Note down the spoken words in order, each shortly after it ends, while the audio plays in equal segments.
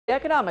The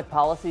economic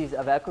policies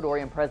of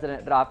Ecuadorian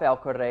President Rafael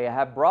Correa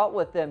have brought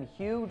with them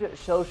huge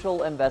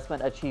social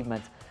investment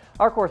achievements.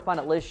 Our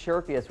correspondent Liz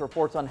Sherfius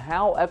reports on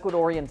how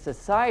Ecuadorian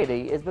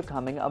society is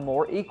becoming a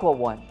more equal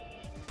one.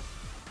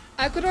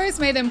 Ecuador has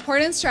made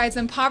important strides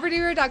in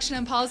poverty reduction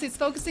and policies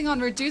focusing on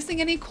reducing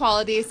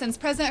inequality since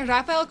President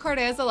Rafael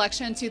Correa's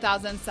election in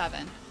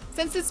 2007.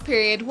 Since this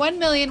period,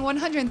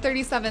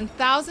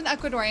 1,137,000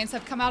 Ecuadorians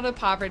have come out of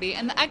poverty,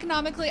 and the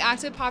economically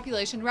active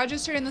population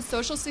registered in the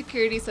social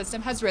security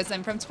system has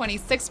risen from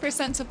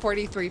 26% to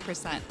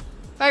 43%.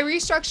 By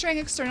restructuring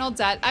external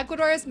debt,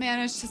 Ecuador has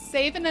managed to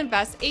save and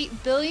invest $8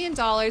 billion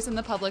in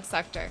the public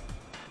sector.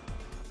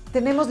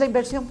 Tenemos la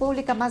inversión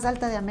pública más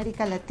alta de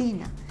América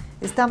Latina.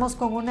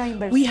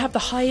 We have the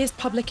highest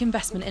public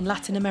investment in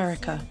Latin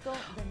America.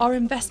 Our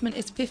investment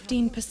is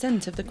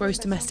 15% of the gross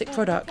domestic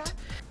product.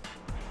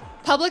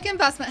 Public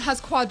investment has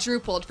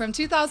quadrupled from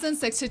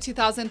 2006 to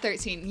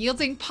 2013,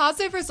 yielding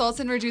positive results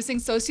in reducing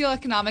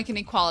socioeconomic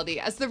inequality,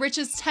 as the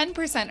richest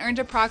 10% earned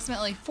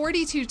approximately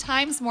 42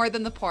 times more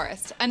than the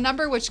poorest, a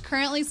number which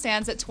currently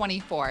stands at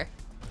 24.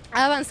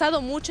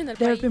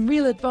 There have been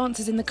real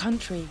advances in the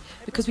country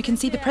because we can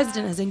see the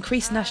president has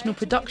increased national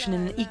production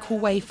in an equal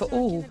way for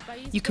all.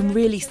 You can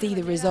really see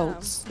the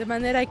results. De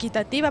manera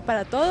equitativa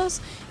para todos,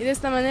 y de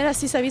esta manera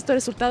sí se ha visto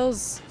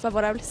resultados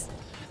favorables.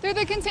 Through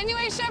the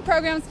continuation of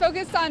programs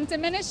focused on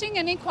diminishing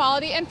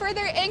inequality and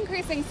further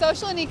increasing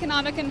social and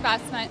economic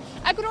investment,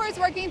 Ecuador is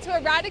working to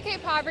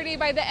eradicate poverty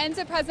by the end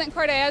of President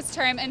Correa's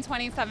term in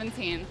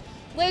 2017.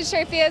 Liz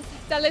Sherfius,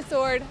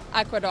 Telesur,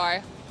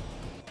 Ecuador.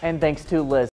 And thanks to Liz.